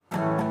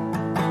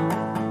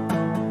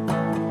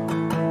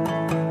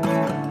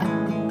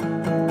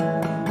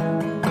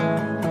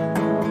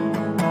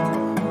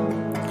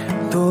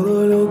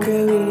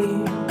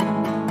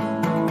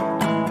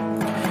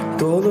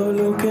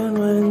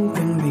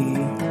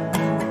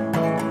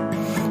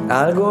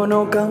Algo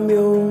no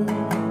cambió,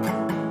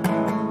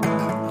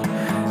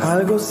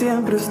 algo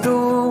siempre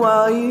estuvo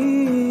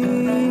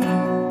ahí,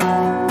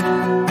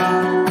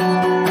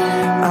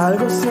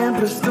 algo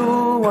siempre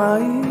estuvo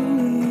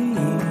ahí.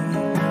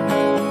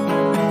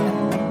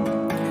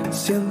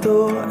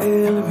 Siento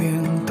el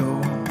viento,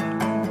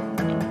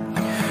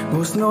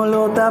 vos no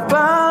lo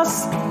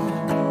tapas.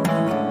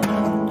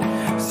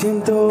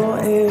 Siento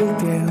el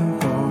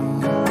tiempo,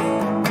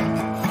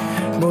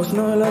 vos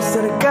no lo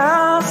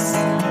acercás.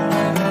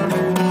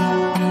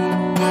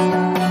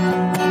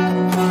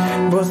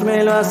 Vos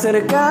me lo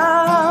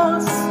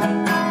acercás.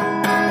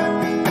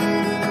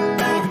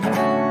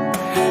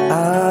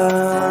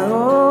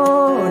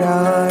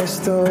 Ahora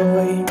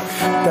estoy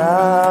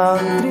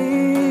tan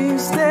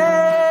triste.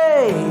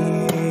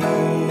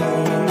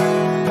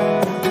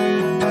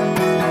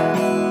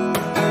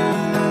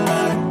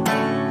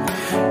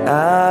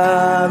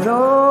 ¿A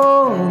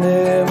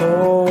dónde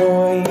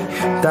voy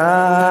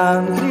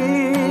tan triste?